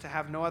man was to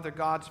have no other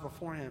gods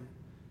before him.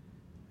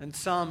 And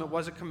some, it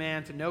was a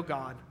command to know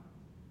God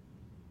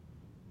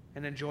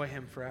and enjoy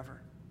him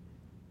forever.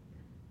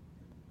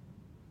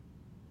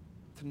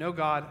 To know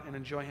God and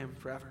enjoy him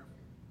forever.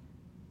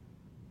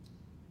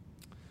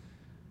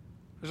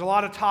 There's a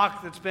lot of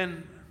talk that's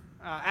been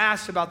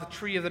asked about the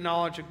tree of the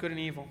knowledge of good and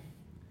evil.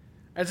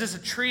 Is this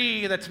a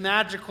tree that's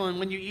magical and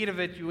when you eat of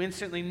it you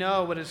instantly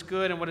know what is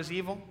good and what is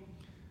evil?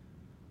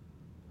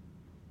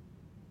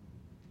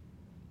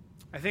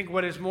 I think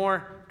what is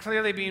more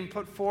clearly being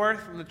put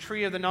forth from the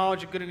tree of the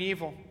knowledge of good and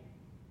evil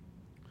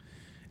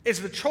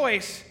is the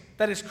choice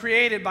that is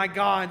created by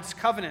God's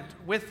covenant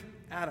with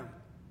Adam.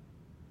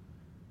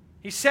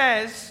 He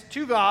says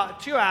to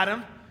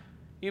Adam,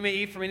 "You may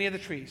eat from any of the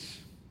trees,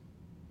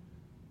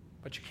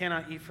 but you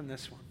cannot eat from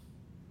this one."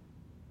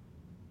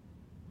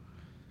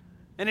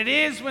 And it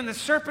is when the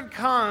serpent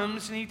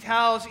comes and he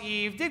tells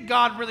Eve, "Did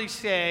God really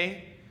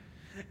say?"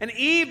 And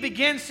Eve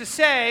begins to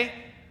say,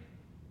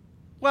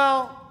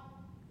 "Well,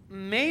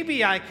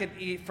 maybe I could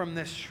eat from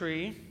this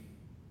tree."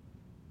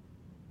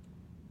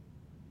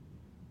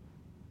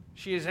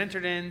 She has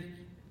entered in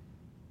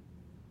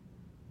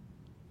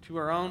to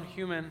her own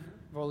human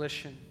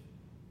volition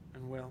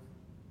and will.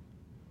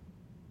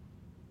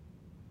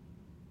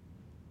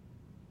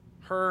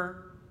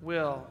 Her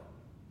will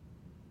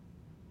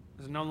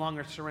is no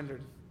longer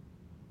surrendered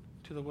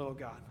to the will of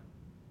God,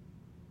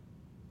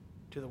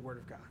 to the Word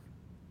of God.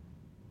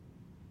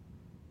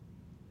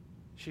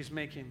 She's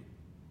making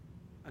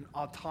an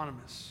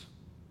autonomous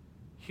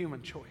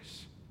human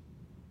choice.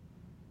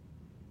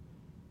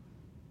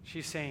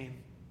 She's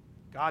saying,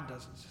 God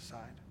doesn't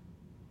decide.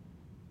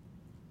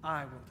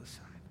 I will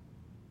decide.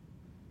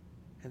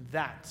 And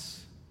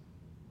that's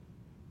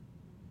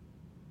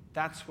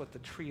what the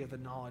tree of the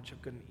knowledge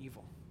of good and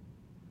evil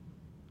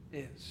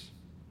is.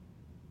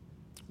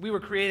 We were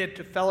created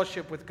to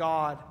fellowship with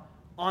God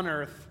on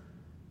earth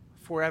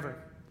forever.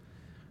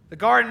 The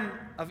Garden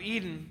of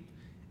Eden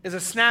is a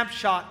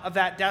snapshot of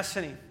that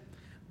destiny,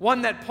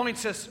 one that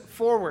points us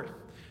forward.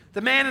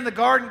 The man in the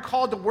garden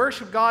called to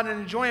worship God and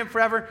enjoy Him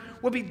forever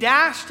will be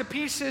dashed to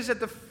pieces at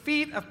the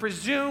feet of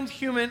presumed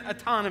human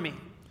autonomy.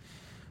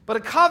 But a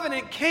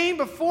covenant came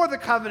before the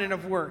covenant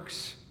of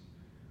works,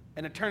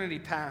 and eternity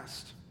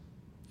passed.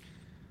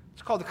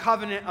 It's called the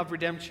covenant of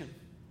redemption.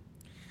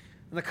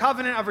 And the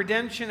covenant of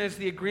redemption is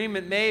the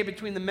agreement made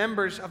between the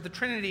members of the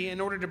Trinity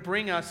in order to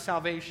bring us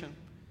salvation.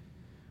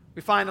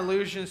 We find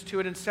allusions to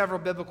it in several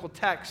biblical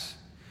texts.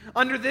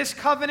 Under this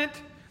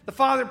covenant, the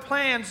Father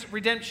plans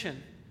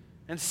redemption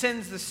and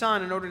sends the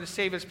Son in order to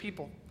save His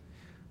people.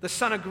 The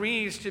Son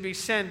agrees to be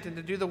sent and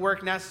to do the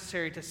work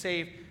necessary to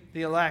save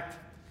the elect.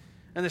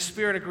 And the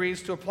Spirit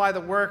agrees to apply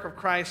the work of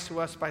Christ to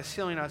us by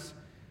sealing us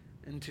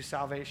into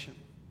salvation.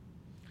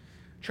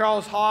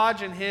 Charles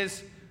Hodge, in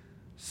his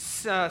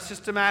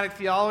systematic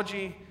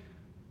theology,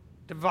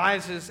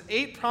 devises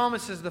 8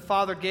 promises the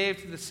Father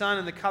gave to the Son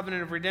in the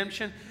covenant of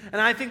redemption. And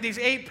I think these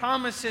 8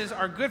 promises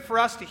are good for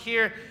us to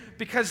hear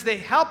because they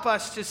help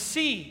us to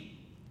see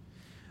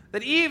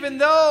that even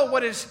though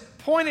what is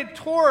pointed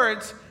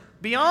towards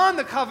beyond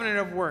the covenant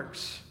of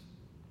works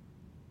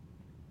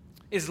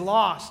is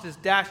lost, is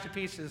dashed to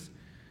pieces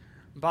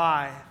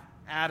by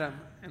Adam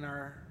and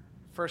our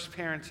first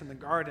parents in the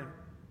garden,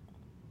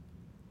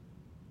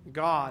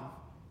 God,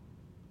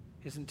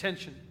 His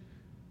intention,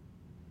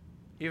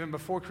 even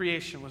before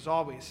creation, was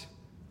always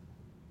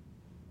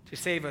to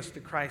save us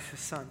through Christ, His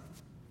Son.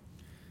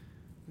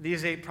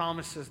 These 8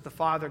 promises the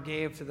Father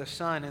gave to the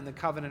Son in the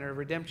covenant of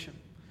redemption.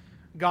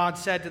 God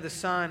said to the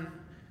Son,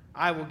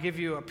 I will give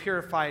you a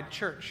purified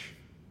church.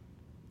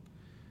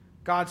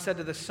 God said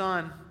to the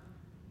Son,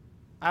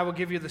 I will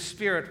give you the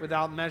Spirit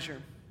without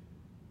measure.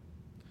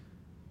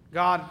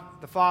 God,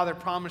 the Father,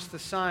 promised the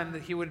Son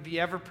that He would be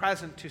ever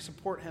present to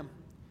support Him.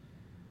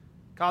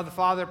 God the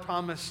Father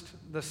promised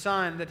the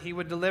Son that he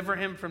would deliver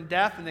him from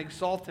death and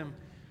exalt him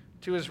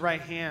to his right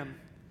hand.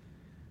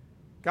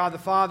 God the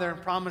Father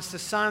promised the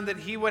Son that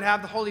he would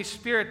have the Holy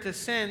Spirit to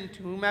send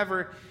to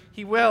whomever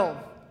he willed.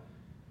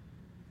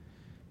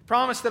 He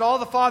promised that all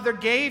the Father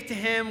gave to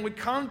him would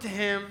come to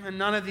him, and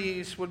none of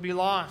these would be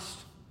lost.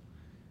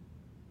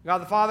 God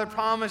the Father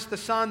promised the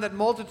Son that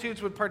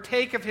multitudes would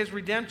partake of his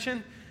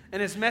redemption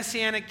and his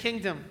messianic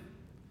kingdom.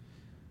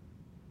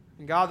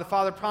 And God the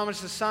Father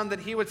promised the Son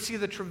that he would see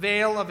the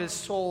travail of his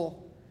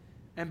soul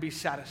and be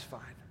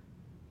satisfied.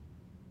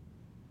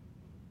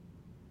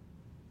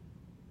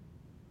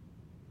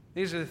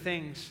 These are the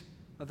things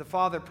that the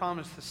Father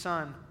promised the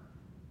Son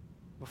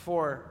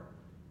before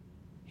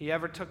he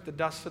ever took the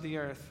dust of the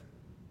earth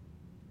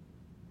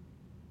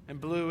and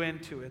blew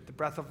into it the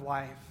breath of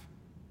life,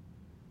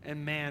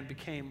 and man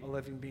became a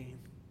living being.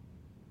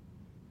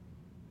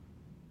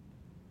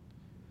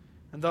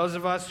 And those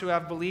of us who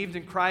have believed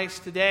in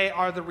Christ today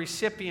are the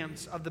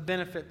recipients of the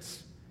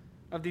benefits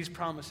of these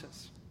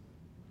promises.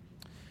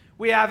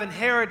 We have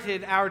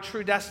inherited our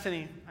true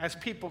destiny as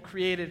people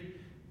created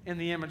in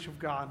the image of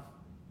God.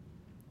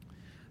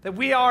 That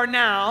we are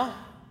now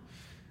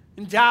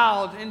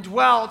endowed,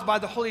 indwelt by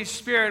the Holy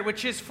Spirit,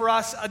 which is for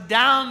us a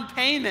down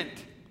payment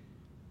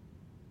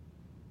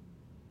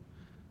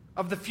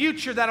of the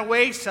future that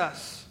awaits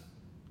us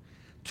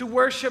to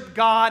worship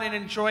God and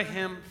enjoy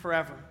Him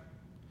forever.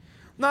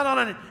 Not on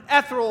an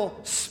ethereal,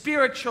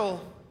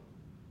 spiritual,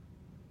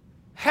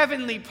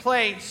 heavenly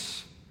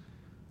place,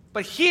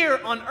 but here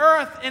on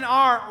earth in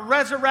our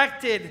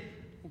resurrected,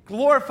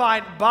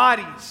 glorified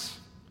bodies.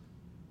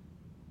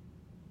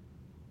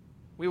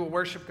 We will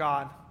worship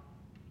God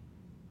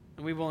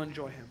and we will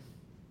enjoy Him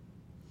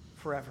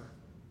forever,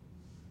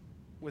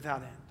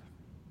 without end.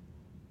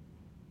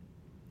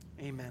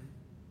 Amen.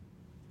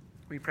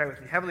 Will you pray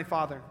with me? Heavenly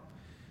Father,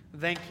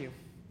 thank you.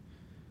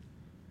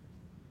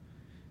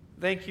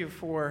 Thank you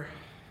for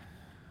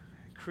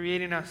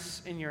creating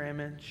us in your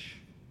image.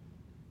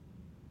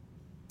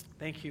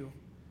 Thank you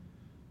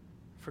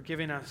for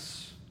giving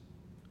us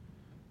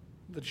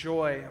the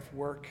joy of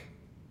work.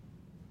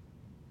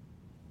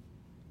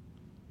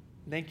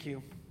 Thank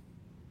you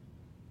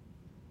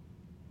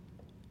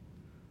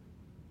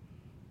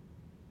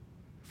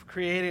for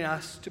creating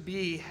us to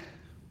be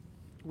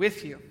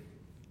with you,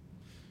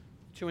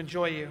 to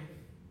enjoy you,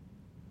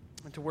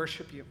 and to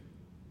worship you.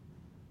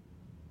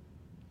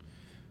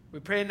 We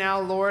pray now,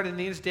 Lord, in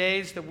these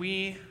days that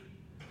we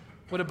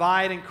would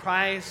abide in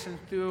Christ, and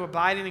through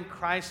abiding in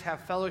Christ have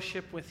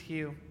fellowship with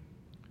you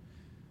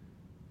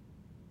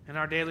in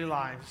our daily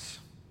lives.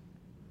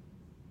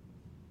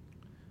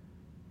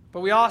 But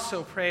we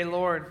also pray,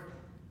 Lord,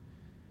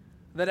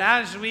 that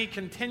as we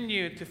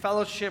continue to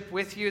fellowship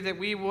with you, that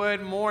we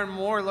would more and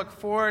more look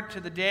forward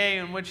to the day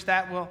in which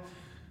that will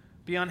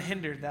be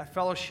unhindered, that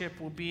fellowship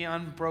will be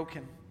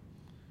unbroken,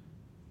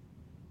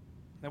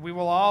 that we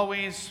will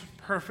always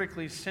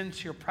perfectly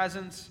sense your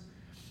presence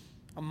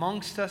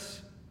amongst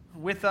us,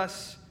 with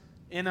us,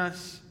 in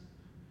us,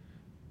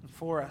 and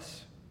for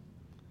us.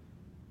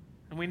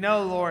 And we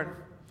know, Lord,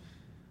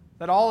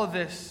 that all of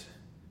this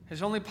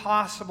is only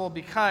possible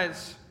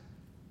because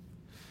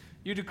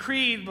you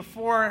decreed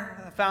before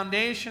the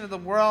foundation of the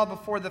world,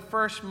 before the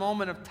first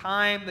moment of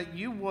time, that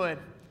you would,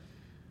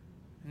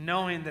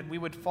 knowing that we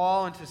would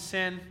fall into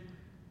sin,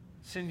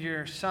 send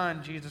your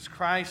Son, Jesus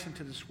Christ,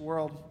 into this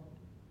world.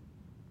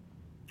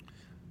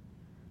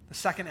 The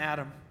second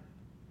Adam,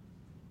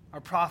 our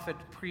prophet,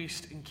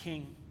 priest, and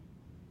king.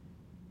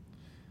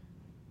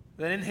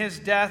 That in his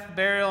death,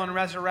 burial, and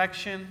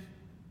resurrection,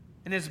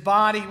 in his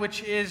body,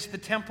 which is the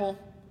temple,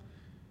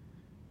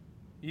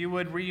 you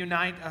would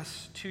reunite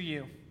us to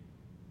you.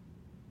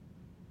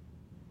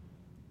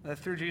 That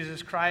through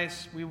Jesus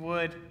Christ, we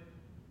would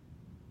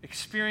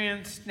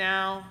experience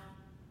now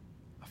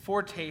a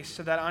foretaste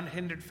of that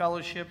unhindered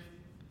fellowship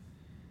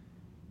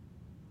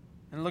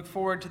and look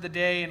forward to the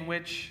day in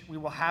which we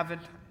will have it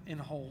in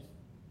whole.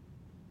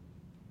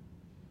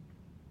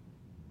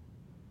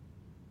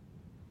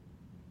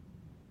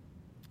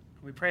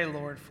 We pray,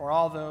 Lord, for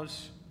all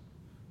those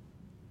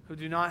who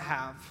do not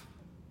have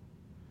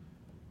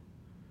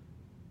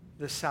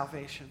this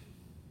salvation,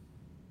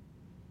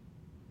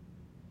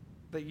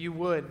 that you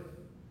would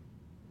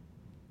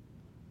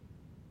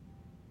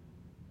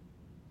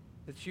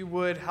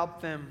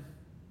help them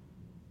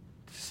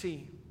to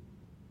see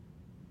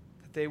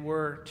that they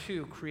were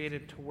too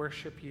created to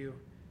worship you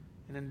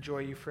and enjoy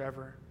you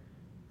forever,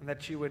 and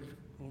that you would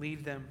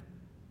lead them,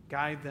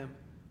 guide them,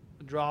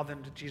 draw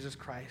them to Jesus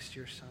Christ,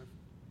 your Son.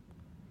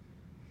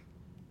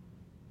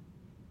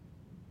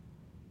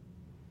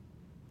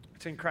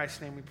 It's in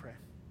Christ's name we pray.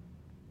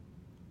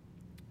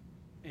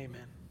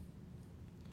 Amen.